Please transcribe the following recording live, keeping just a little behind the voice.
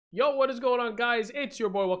Yo, what is going on, guys? It's your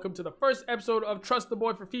boy. Welcome to the first episode of Trust the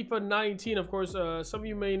Boy for FIFA 19. Of course, some of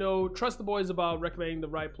you may know Trust the Boy is about recommending the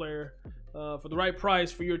right player for the right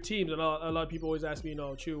price for your teams. And a lot of people always ask me,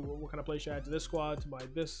 Chew, what kind of play should I add to this squad, to my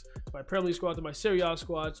Premier League squad, to my Serie A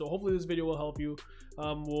squad? So hopefully this video will help you.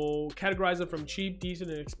 We'll categorize them from cheap,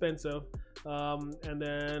 decent, and expensive. And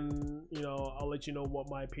then, I'll let you know what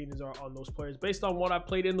my opinions are on those players based on what I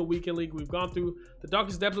played in the weekend league. We've gone through the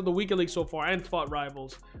darkest depths of the weekend league so far and fought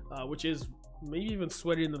rivals, which is maybe even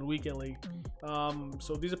sweatier than the weekend league.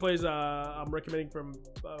 So these are players I'm recommending from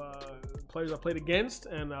players I played against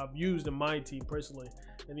and I've used in my team personally.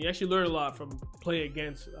 And you actually learn a lot from playing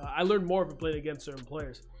against. I learned more from playing against certain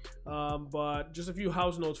players. But just a few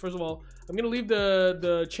house notes. First of all, I'm gonna leave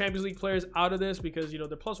the Champions League players out of this because they're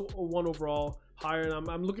 +1 overall higher, and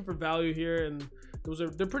I'm looking for value here, and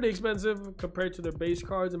they're pretty expensive compared to their base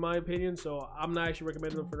cards in my opinion. So I'm not actually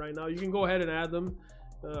recommending them for right now. You can go ahead and add them.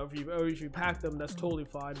 If you pack them, that's totally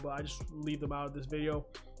fine, but I just leave them out of this video.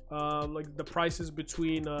 Like the prices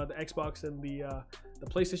between the Xbox and the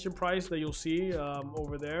PlayStation price that you'll see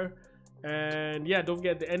over there. And yeah, don't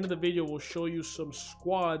forget, at the end of the video we'll show you some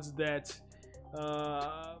squads that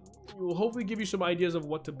will hopefully give you some ideas of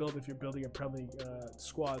what to build if you're building a Premier League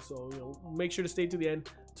squad. So make sure to stay to the end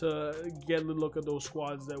to get a look at those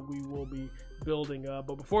squads that we will be building.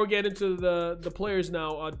 But before we get into the players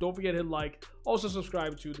now, don't forget to hit like, also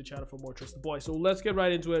subscribe to the channel for more Trust the Boy. So let's get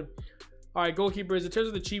right into it. All right, goalkeepers. In terms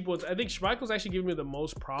of the cheap ones, I think Schmeichel's actually giving me the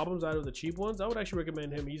most problems out of the cheap ones. I would actually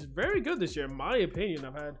recommend him. He's very good this year, in my opinion.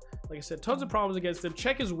 I've had, like I said, tons of problems against him.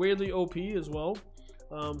 Czech is weirdly OP as well.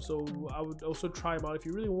 So I would also try him out if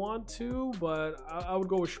you really want to, but I would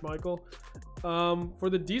go with Schmeichel. For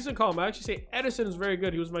the decent column, I actually say Edison is very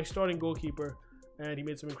good. He was my starting goalkeeper, and he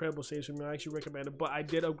made some incredible saves for me. I actually recommend him, but I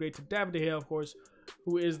did upgrade to David De Gea, of course,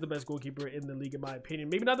 who is the best goalkeeper in the league in my opinion.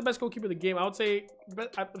 Maybe not the best goalkeeper in the game. I would say,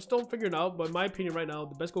 I'm still figuring out, but in my opinion right now,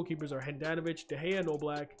 the best goalkeepers are Handanovic, De Gea,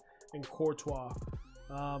 Oblak, and Courtois.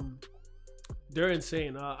 They're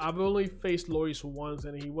insane. I've only faced Lloris once,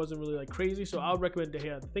 and he wasn't really like crazy, so I would recommend De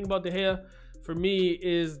Gea. The thing about De Gea for me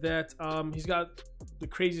is that he's got the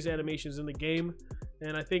craziest animations in the game.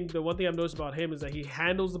 And I think the one thing I've noticed about him is that he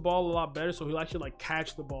handles the ball a lot better, so he'll actually like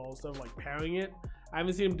catch the ball instead of like parrying it. I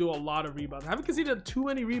haven't seen him do a lot of rebounds. I haven't conceded too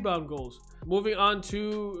many rebound goals. Moving on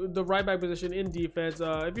to the right back position in defense.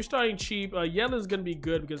 If you're starting cheap, Yellen's going to be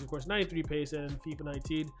good because, of course, 93 pace and FIFA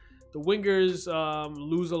 19. The wingers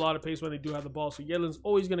lose a lot of pace when they do have the ball, so Yellen's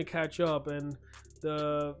always going to catch up, and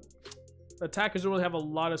the attackers don't really have a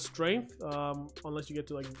lot of strength unless you get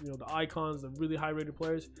to the icons, the really high rated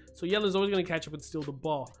players. So Yellen's always going to catch up and steal the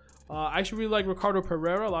ball. I actually really like Ricardo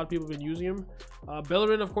Pereira. A lot of people have been using him.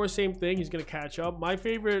 Bellerin, of course, same thing. He's going to catch up. My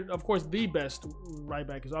favorite, of course, the best right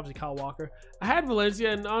back is obviously Kyle Walker. I had Valencia,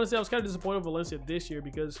 and honestly, I was kind of disappointed with Valencia this year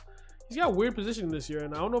because he's got weird positioning this year,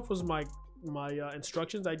 and I don't know if it was my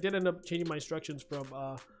instructions. I did end up changing my instructions from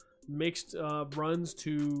mixed runs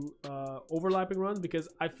to overlapping runs because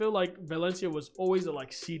I feel like Valencia was always a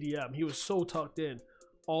CDM. He was so tucked in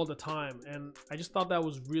all the time, and I just thought that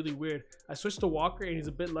was really weird. I switched to Walker, and he's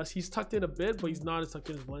a bit less. He's tucked in a bit, but he's not as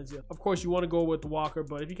tucked in as Valencia. Of course, you want to go with Walker,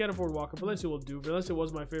 but if you can't afford Walker, Valencia will do. Valencia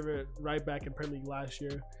was my favorite right back in Premier League last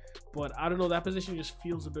year, but I don't know, that position just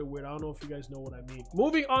feels a bit weird. I don't know if you guys know what I mean.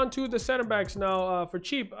 Moving on to the center backs now. For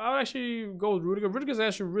cheap, I would actually go with Rudiger. Rudiger's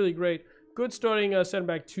actually really great. Good starting center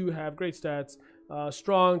back to have. Great stats.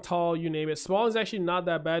 Strong, tall, you name it. Small is actually not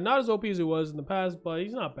that bad. Not as OP as it was in the past, but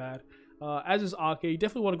he's not bad. As is Ake. You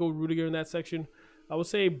definitely want to go Rudiger in that section. I would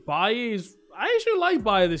say Baye is... I actually like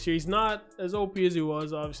Baye this year. He's not as OP as he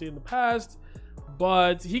was, obviously, in the past,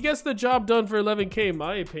 but he gets the job done for 11K, in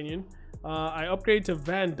my opinion. I upgraded to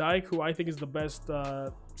Van Dijk, who I think is the best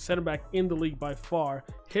center back in the league by far.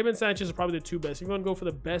 Him and Sanchez are probably the two best. If you want to go for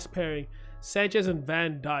the best pairing, Sanchez and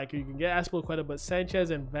Van Dijk. You can get Aspilicueta, but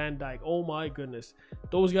Sanchez and Van Dijk, oh my goodness,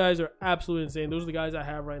 those guys are absolutely insane. Those are the guys I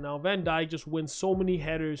have right now. Van Dijk just wins so many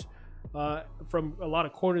headers from a lot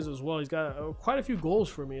of corners as well. He's got quite a few goals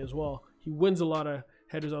for me as well. He wins a lot of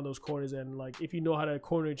headers on those corners, and if you know how to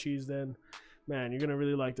corner cheese, then man, you're gonna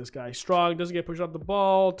really like this guy. Strong, doesn't get pushed off the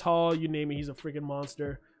ball, tall, you name it, he's a freaking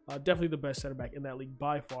monster. Definitely the best center back in that league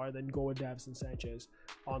by far. Then go with Davison Sanchez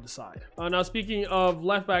on the side. Now, speaking of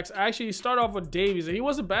left backs, I actually start off with Davies, and he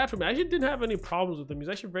wasn't bad for me. I actually didn't have any problems with him. He's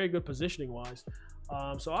actually very good positioning wise.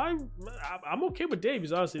 So I'm okay with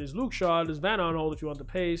Davies, honestly. There's Luke Shaw, there's Van Aanholt if you want the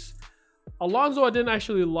pace. Alonso I didn't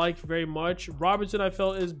actually like very much. Robertson I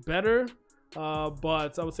felt is better,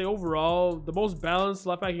 but I would say overall the most balanced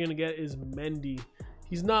left back you're gonna get is Mendy.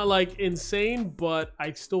 He's not like insane, but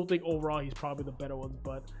I still think overall he's probably the better one.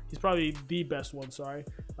 But he's probably the best one. Sorry,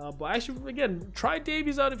 but actually, again, try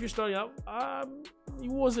Davies out if you're starting out. He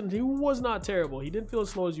was not terrible. He didn't feel as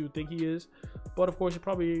slow as you would think he is. But of course, you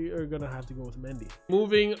probably are gonna have to go with Mendy.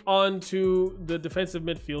 Moving on to the defensive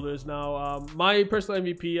midfielders now. My personal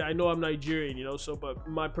MVP. I know I'm Nigerian, you know, but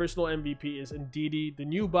my personal MVP is Ndidi, the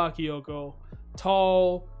new Bakayoko.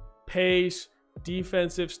 Tall, pace,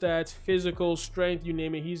 defensive stats, physical, strength, you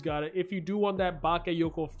name it, he's got it. If you do want that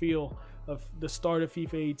Bakayoko feel of the start of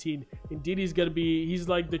FIFA 18, Ndidi's gonna be, he's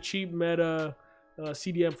like the cheap meta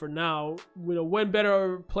CDM for now. You know, when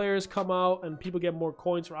better players come out and people get more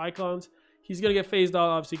coins for icons, he's gonna get phased out,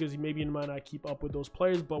 obviously, because he maybe might not keep up with those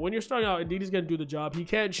players. But when you're starting out, Ndidi's gonna do the job. He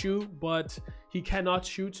can't shoot, but he cannot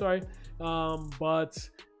shoot, sorry, but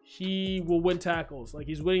he will win tackles. Like,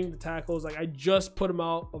 he's winning the tackles. Like, I just put him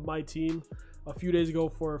out of my team a few days ago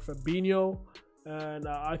for Fabinho, and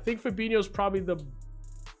I think Fabinho's probably the,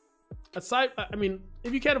 aside, I mean,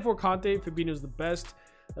 if you can't afford Conte, Fabinho's the best.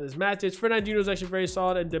 There's Matic. Fernandinho's actually very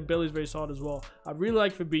solid, and Dembele's very solid as well. I really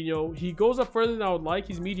like Fabinho. He goes up further than I would like.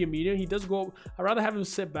 He's medium. He does go, I'd rather have him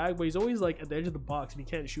sit back, but he's always like at the edge of the box and he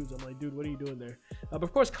can't shoot. So I'm like, dude, what are you doing there? But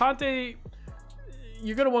of course, Conte,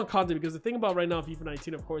 you're going to want Conte, because the thing about right now FIFA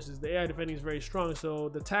 19, of course, is the AI defending is very strong. So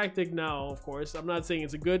the tactic now, of course, I'm not saying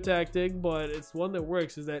it's a good tactic, but it's one that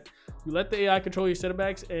works, is that you let the AI control your center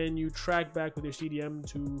backs and you track back with your CDM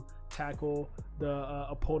to tackle the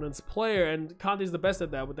opponent's player. And Conte's the best at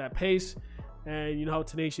that, with that pace, and you know how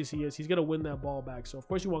tenacious he is. He's going to win that ball back. So of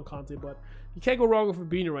course you want Conte, but you can't go wrong with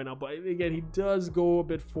Fabinho right now. But again, he does go a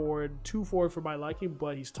bit forward, too forward for my liking,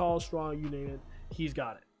 but he's tall, strong, you name it, he's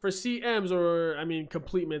got it. For CMs, or I mean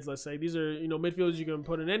complete mids, let's say, these are, you know, midfielders you can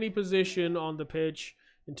put in any position on the pitch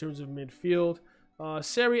in terms of midfield.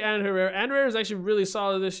 Seri and Herrera. And Herrera is actually really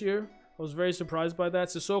solid this year. I was very surprised by that.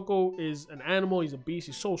 Sissoko is an animal. He's a beast.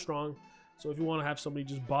 He's so strong. So if you want to have somebody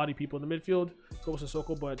just body people in the midfield, go with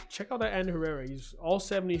Sissoko. But check out that and Herrera. He's all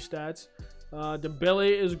 70 stats.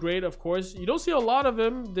 Dembele is great, of course. You don't see a lot of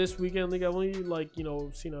him this weekend. Like, I've only, like, you know,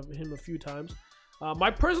 seen him a few times.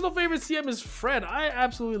 My personal favorite CM is Fred. I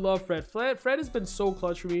absolutely love Fred. Fred has been so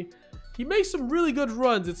clutch for me. He makes some really good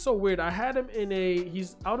runs. It's so weird. I had him in a,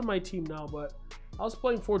 he's out of my team now, but I was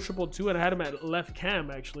playing 4-2-2 and I had him at left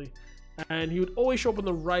cam actually. And he would always show up in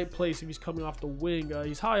the right place if he's coming off the wing.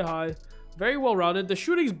 He's high, very well rounded. The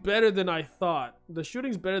shooting's better than I thought. The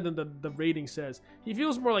shooting's better than the rating says. He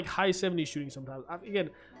feels more like high 70s shooting sometimes.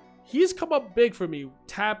 Again, he's come up big for me.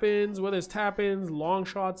 Tap-ins, whether it's tap-ins, long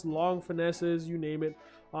shots, long finesses, you name it.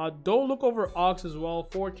 Don't look over Ox as well.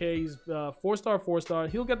 4K, he's 4-star.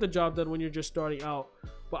 He'll get the job done when you're just starting out.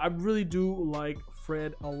 But I really do like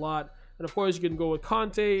Fred a lot. And of course, you can go with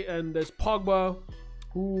Conte, and there's Pogba,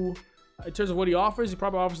 who, in terms of what he offers, he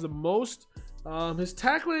probably offers the most. His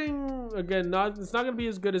tackling, again, it's not going to be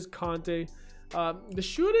as good as Conte. The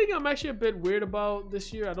shooting, I'm actually a bit weird about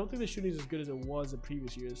this year. I don't think the shooting is as good as it was in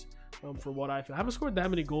previous years, for what I feel. I haven't scored that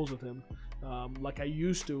many goals with him like I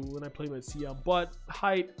used to when I played him at CL. But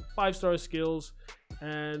height, 5-star skills,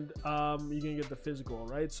 and you're going to get the physical,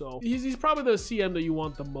 right? So he's probably the CM that you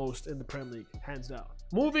want the most in the Premier League, hands down.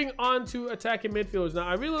 Moving on to attacking midfielders. Now,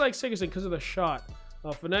 I really like Sigurdsson because of the shot.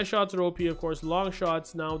 Finesse shots are OP, of course. Long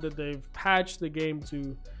shots, now that they've patched the game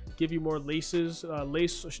to give you more laced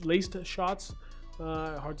shots.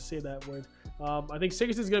 Hard to say that word. I think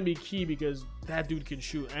Sigurdsson's going to be key because that dude can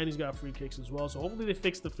shoot, and he's got free kicks as well. So hopefully they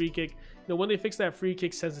fix the free kick. You know, when they fix that free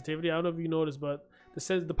kick sensitivity, I don't know if you noticed, but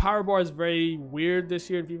the power bar is very weird this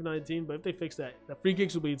year in FIFA 19. But if they fix that, the free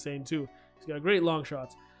kicks will be insane too. He's got great long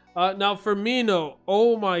shots. Now Firmino,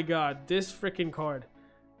 oh my god, this freaking card.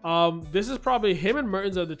 This is probably, him and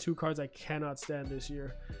Mertens are the two cards I cannot stand this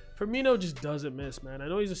year. Firmino just doesn't miss, man. I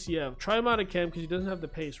know he's a CF. Try him out of camp because he doesn't have the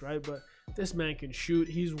pace, right? But this man can shoot.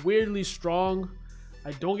 He's weirdly strong.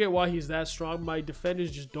 I don't get why he's that strong. My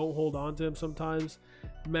defenders just don't hold on to him sometimes.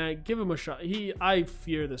 Man, give him a shot. I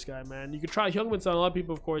fear this guy, man. You could try Heung-min Son. A lot of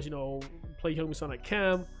people, of course, you know, play Heung-min Son at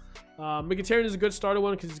cam. Mkhitaryan is a good starter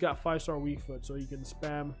one because he's got 5-star weak foot, so you can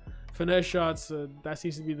spam finesse shots. That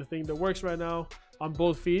seems to be the thing that works right now on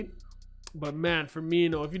both feet. But man,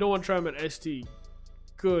 Firmino, if you don't want to try him at ST,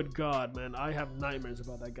 good god, man, I have nightmares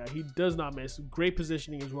about that guy. He does not miss. Great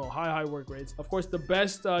positioning as well. High work rates. Of course, the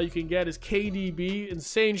best you can get is KDB.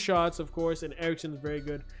 Insane shots, of course, and Eriksen is very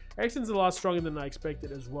good. Eriksen's a lot stronger than I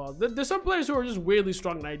expected as well. There's some players who are just weirdly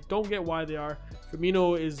strong, and I don't get why they are.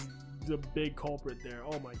 Firmino is the big culprit there.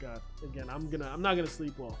 Oh my god. Again, I'm not gonna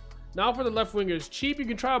sleep well. Now for the left wingers, cheap, you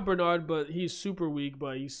can try out Bernard, but he's super weak,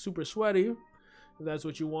 but he's super sweaty. if that's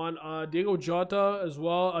what you want. Diego Jota as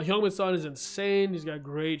well. Heung-min Son is insane. He's got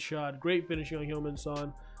great shot, great finishing on Heung-min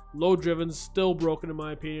Son. Low driven, still broken in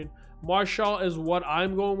my opinion. Martial is what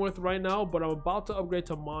I'm going with right now, but I'm about to upgrade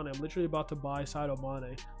to Mane. I'm literally about to buy Sadio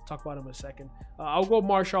Mane. Talk about him in a second. I'll go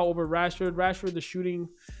Martial over Rashford. Rashford, the shooting,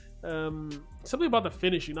 something about the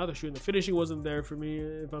finishing, not the shooting. The finishing wasn't there for me,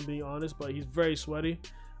 if I'm being honest, but he's very sweaty.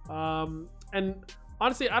 And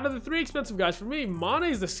honestly, out of the 3 expensive guys, for me, Mane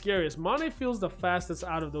is the scariest. Mane feels the fastest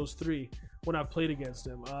out of those 3 when I've played against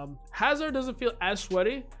him. Hazard doesn't feel as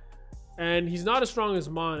sweaty, and he's not as strong as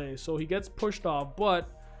Mane, so he gets pushed off, but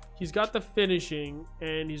he's got the finishing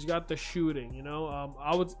and he's got the shooting, you know.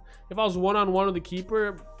 If I was one-on-one with the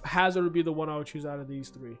keeper, Hazard would be the one I would choose out of these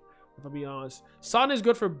 3, if I'm being honest. Son is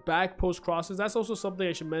good for back post crosses. That's also something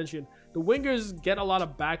I should mention. The wingers get a lot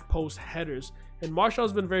of back post headers, and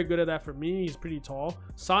Martial's been very good at that for me. He's pretty tall.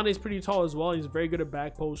 Son is pretty tall as well. He's very good at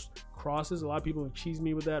back post crosses. A lot of people have cheesed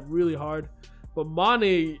me with that really hard. But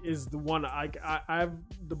Mane is the one. I have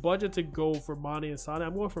the budget to go for Mane and Sané.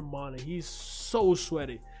 I'm going for Mane. He's so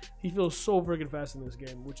sweaty. He feels so freaking fast in this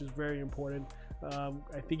game, which is very important.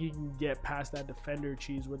 I think he can get past that defender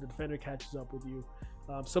cheese where the defender catches up with you.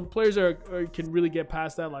 Some players can really get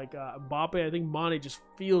past that, like Mbappe. I think Mane just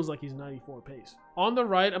feels like he's 94 pace. On the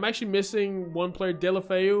right, I'm actually missing one player,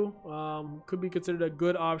 Deulofeu. Could be considered a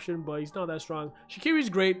good option, but he's not that strong. Shaqiri's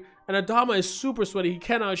great, and Adama is super sweaty. He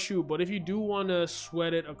cannot shoot, but if you do want to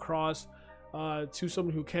sweat it across to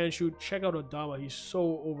someone who can shoot, check out Adama. He's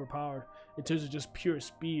so overpowered in terms of just pure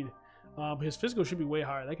speed. His physical should be way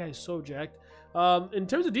higher. That guy is so jacked. In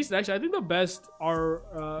terms of decent, actually, I think the best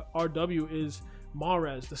RW is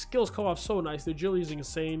Mahrez. The skills come off so nice. The agility is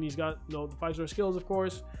insane. He's got, you know, the 5-star skills, of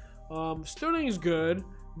course. Sterling is good.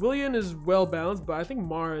 Willian is well balanced, but I think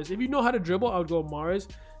Mahrez, if you know how to dribble, I would go Mahrez.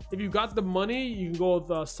 If you got the money, you can go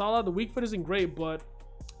with Salah. The weak foot isn't great, but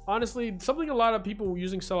honestly, something a lot of people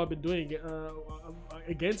using Salah have been doing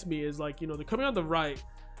against me is, like, you know, they're coming on the right,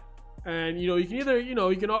 and you know, you can either, you know,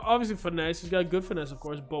 you can obviously finesse. He's got good finesse, of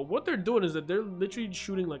course, but what they're doing is that they're literally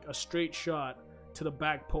shooting like a straight shot to the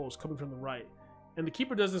back post coming from the right. And the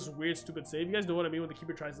keeper does this weird, stupid save. You guys know what I mean when the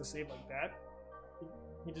keeper tries to save like that?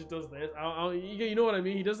 He just does this. You know what I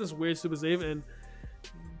mean? He does this weird, stupid save, and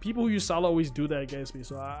people who use Salah always do that against me.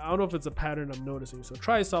 So I don't know if it's a pattern I'm noticing. So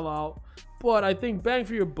try Salah out. But I think bang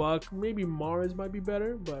for your buck, maybe Mahrez might be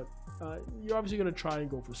better. But you're obviously going to try and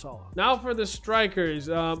go for Salah. Now for the strikers.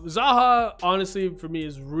 Zaha, honestly, for me,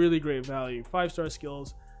 is really great value. 5-star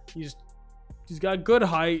skills. He's got good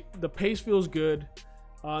height. The pace feels good.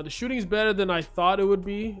 The shooting is better than I thought it would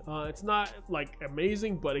be. It's not like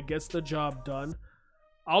amazing, but it gets the job done.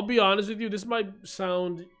 I'll be honest with you, this might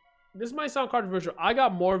sound controversial. I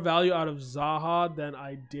got more value out of Zaha than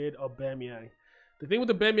I did Aubameyang. The thing with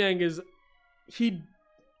Aubameyang is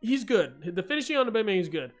he's good. The finishing on Aubameyang is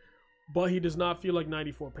good, but he does not feel like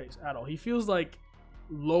 94 pace at all. He feels like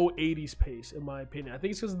low 80s pace, in my opinion. I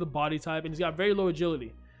think it's because of the body type, and he's got very low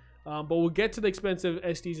agility. But we'll get to the expensive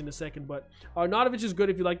SDs in a second. But Arnautovic is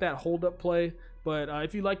good if you like that hold-up play. But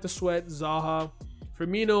if you like to sweat, Zaha.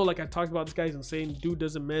 Firmino, like I talked about, this guy's insane. Dude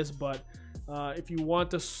doesn't miss. But if you want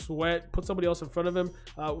to sweat, put somebody else in front of him.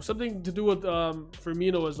 Something to do with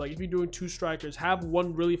Firmino is, like, if you're doing 2 strikers, have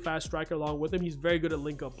one really fast striker along with him. He's very good at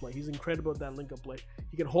link-up play. He's incredible at that link-up play.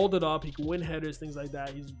 He can hold it up. He can win headers, things like that.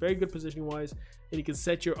 He's very good positioning-wise, and he can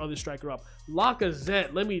set your other striker up.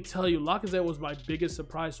 Lacazette, let me tell you, Lacazette was my biggest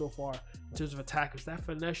surprise so far in terms of attackers. That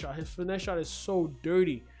finesse shot, his finesse shot is so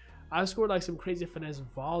dirty. I scored like some crazy finesse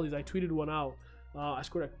volleys. I tweeted one out. I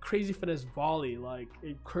scored a crazy finesse volley, like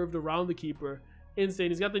it curved around the keeper.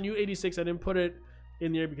 Insane. He's got the new 86. I didn't put it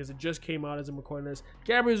in there because it just came out as I'm recording this.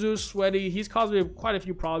 Gabriel Jesus, sweaty. He's caused me quite a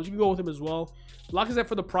few problems. You can go with him as well. Lacazette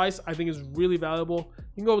for the price, I think, is really valuable.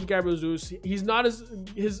 You can go with Gabriel Jesus. He's not as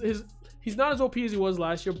he's not as OP as he was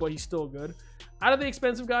last year, but he's still good. Out of the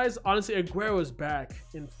expensive guys, honestly, Aguero is back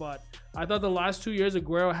in FUT. I thought the last 2 years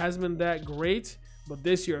Aguero hasn't been that great, but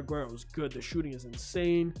this year Aguero is good. The shooting is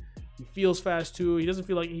insane. He feels fast too. He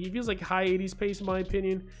feels like high 80s pace in my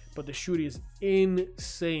opinion, but the shooting is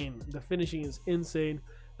insane. The finishing is insane.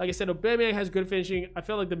 Like I said, Aubameyang has good finishing. I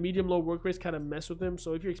felt like the medium-low work rates kind of mess with him.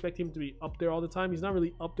 So if you expect him to be up there all the time, he's not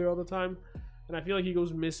really up there all the time. And I feel like he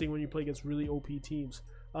goes missing when you play against really OP teams.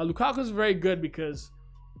 Lukaku is very good because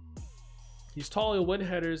he's tall, he'll win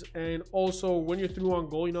headers, and also when you're through on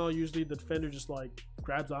goal, you know, usually the defender just like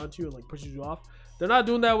grabs onto you and like pushes you off. They're not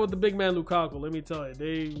doing that with the big man Lukaku. Let me tell you,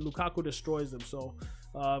 Lukaku destroys them. So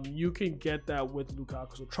you can get that with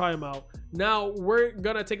Lukaku. So try him out. Now we're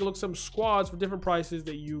gonna take a look at some squads for different prices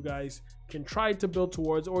that you guys can try to build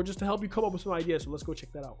towards, or just to help you come up with some ideas. So let's go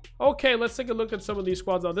check that out. Okay, let's take a look at some of these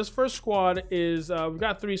squads now. This first squad is we've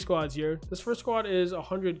got 3 squads here. This first squad is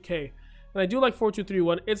 100k, and I do like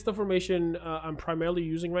 4-2-3-1. It's the formation I'm primarily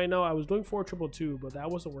using right now. I was doing 4-2-2-2, but that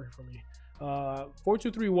wasn't working for me.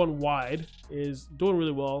 4-2-3-1 wide is doing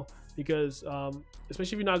really well, because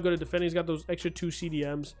especially if you're not good at defending, he's got those extra 2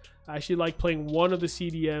 CDMs. I actually like playing one of the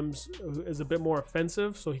CDMs is a bit more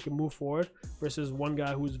offensive, so he can move forward, versus one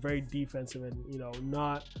guy who's very defensive and, you know,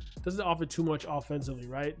 doesn't offer too much offensively,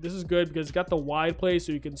 right? This is good because it's got the wide play,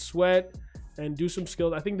 so you can sweat and do some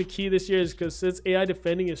skills. I think the key this year is, because since AI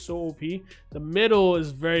defending is so OP, the middle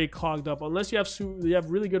is very clogged up. Unless you have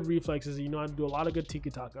really good reflexes, you know how to do a lot of good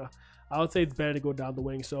tiki-taka, I would say it's better to go down the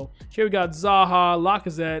wing. So here we got Zaha,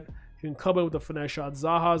 Lacazette. You can come in with the finesse shot.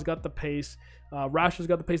 Zaha's got the pace. Rashford's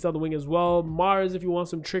got the pace down the wing as well. Mars, if you want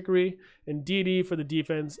some trickery. And Didi for the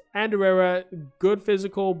defense. And Herrera, good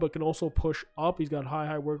physical, but can also push up. He's got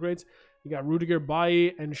high work rates. You got Rudiger,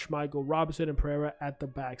 Bailly, and Schmeichel, Robinson, and Pereira at the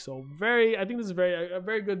back. So I think this is a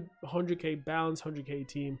very good 100k balanced 100k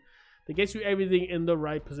team that gets you everything in the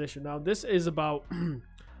right position. Now this is about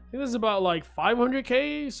I think this is about like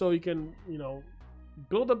 500k, so you can, you know,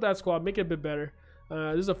 build up that squad, make it a bit better.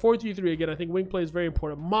 This is a 4-3-3 again. I think wing play is very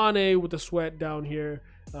important. Mane with the sweat down here,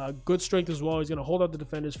 good strength as well. He's gonna hold out the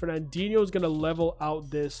defenders. Fernandinho is gonna level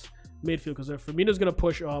out this midfield, because Firmino's gonna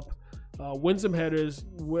push up, win some headers,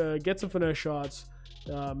 get some finesse shots,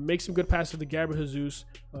 make some good passes to Gabriel Jesus,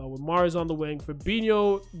 with Mars on the wing.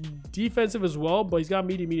 Fabinho defensive as well, but he's got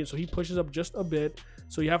medium, so he pushes up just a bit.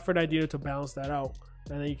 So you have Fernandinho to balance that out,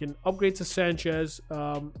 and then you can upgrade to Sanchez.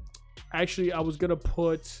 Actually, I was gonna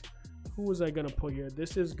put, who was I gonna put here?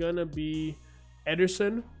 This is gonna be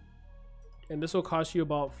Ederson, and this will cost you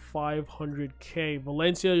about 500k.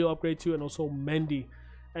 Valencia you'll upgrade to, and also Mendy.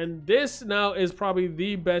 And this now is probably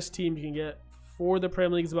the best team you can get for the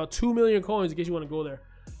Premier League. It's about 2 million coins in case you want to go there.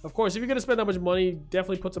 Of course, if you're going to spend that much money,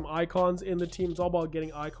 definitely put some icons in the team. It's all about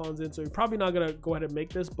getting icons in. So you're probably not going to go ahead and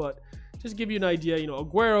make this, but just give you an idea. You know,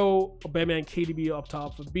 Aguero, Aubameyang, KDB up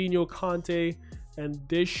top, Fabinho, Conte, and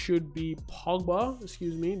this should be Pogba.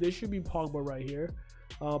 Excuse me. This should be Pogba right here.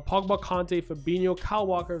 Pogba, Conte, Fabinho, Kyle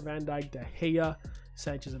Walker, Van Dijk, De Gea,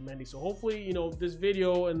 Sanchez, and Mendy. So hopefully, you know, this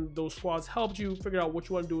video and those squads helped you figure out what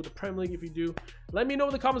you want to do with the Premier League. If you do, let me know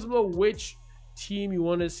in the comments below which team you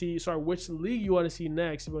want to see, which league you want to see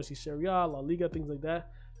next. If you want to see Serie A, La Liga, things like that,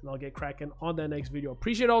 and I'll get cracking on that next video.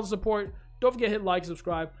 Appreciate all the support. Don't forget to hit like,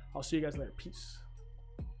 subscribe. I'll see you guys later. Peace.